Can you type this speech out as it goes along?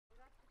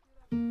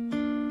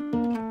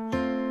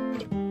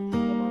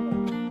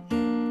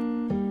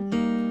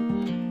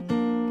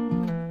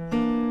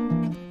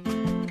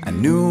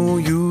knew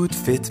you'd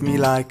fit me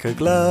like a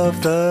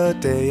glove the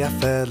day I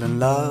fell in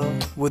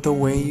love with the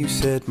way you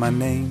said my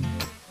name.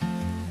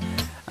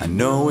 I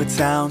know it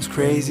sounds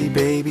crazy,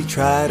 baby,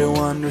 try to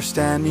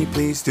understand me,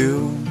 please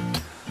do.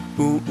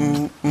 Ooh,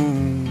 ooh,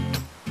 ooh.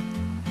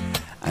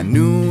 I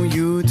knew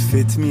you'd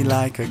fit me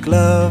like a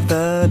glove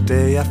the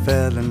day I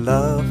fell in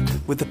love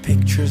with the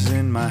pictures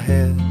in my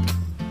head.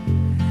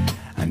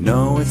 I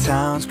know it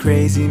sounds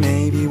crazy,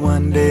 maybe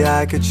one day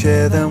I could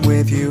share them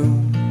with you.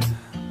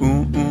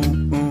 Ooh,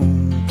 ooh,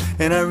 ooh.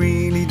 And I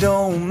really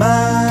don't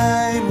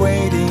mind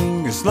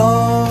waiting as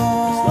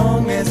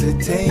long as it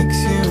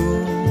takes you.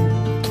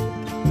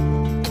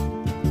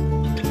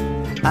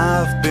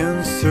 I've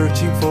been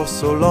searching for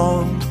so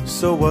long,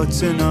 so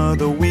what's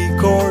another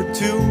week or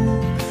two?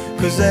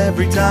 'Cause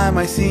every time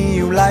I see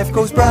you, life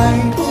goes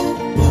bright.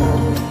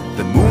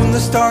 The moon,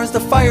 the stars, the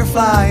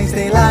fireflies,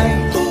 they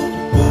light.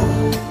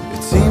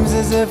 It seems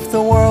as if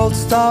the world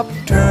stopped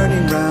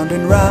turning round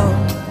and round.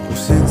 Oh,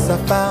 since I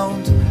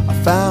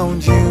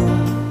found you.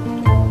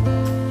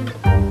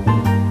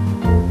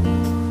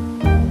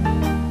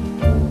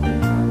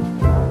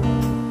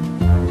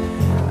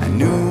 I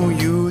knew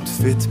you'd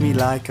fit me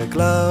like a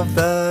glove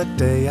the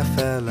day I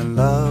fell in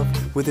love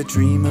with a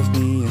dream of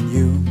me and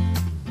you.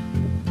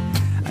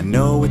 I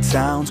know it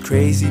sounds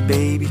crazy,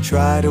 baby,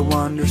 try to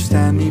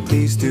understand me,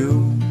 please do.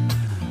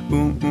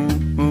 Ooh,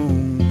 ooh,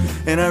 ooh.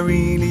 And I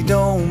really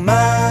don't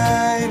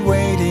mind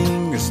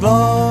waiting as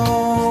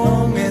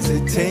long as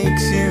it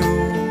takes you.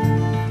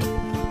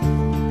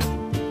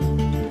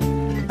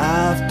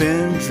 I've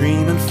been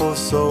dreaming for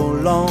so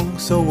long,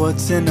 so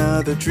what's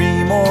another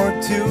dream or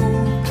two?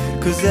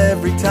 'Cause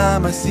every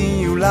time I see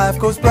you, life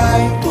goes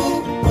bright.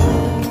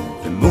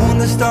 The moon,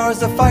 the stars,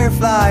 the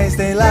fireflies,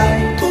 they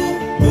light.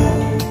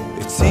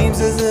 It seems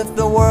as if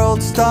the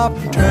world stopped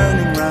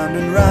turning round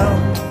and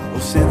round. Oh,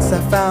 since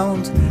I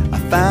found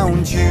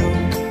you.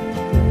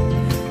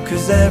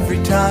 'Cause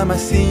every time I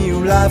see you,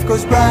 life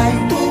goes bright.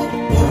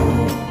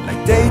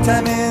 Like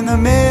daytime in the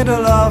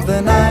middle of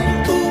the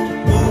night.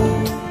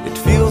 It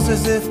feels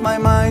as if my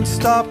mind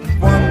stopped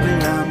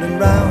wandering round and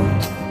round.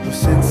 Oh,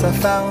 since I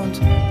found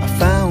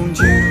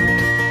you.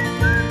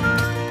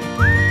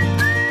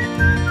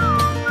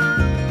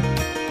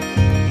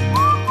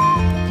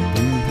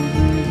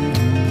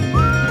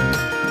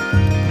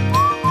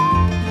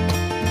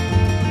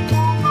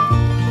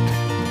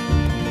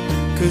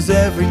 'Cause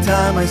every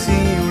time I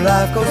see you,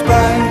 life goes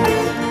bright.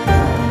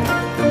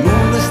 The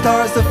moon, the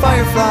stars, the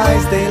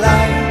fireflies, they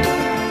light.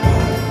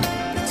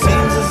 It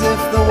seems as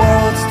if the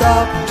world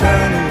stopped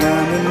turning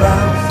round and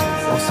round.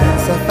 Oh,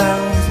 since I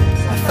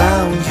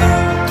found you.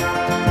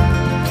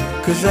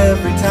 'Cause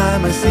every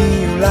time I see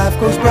you, life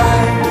goes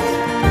bright.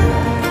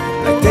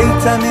 Like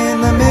daytime in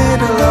the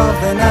middle of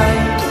the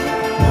night.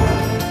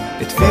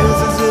 It feels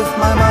as if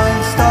my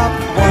mind stopped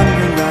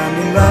wandering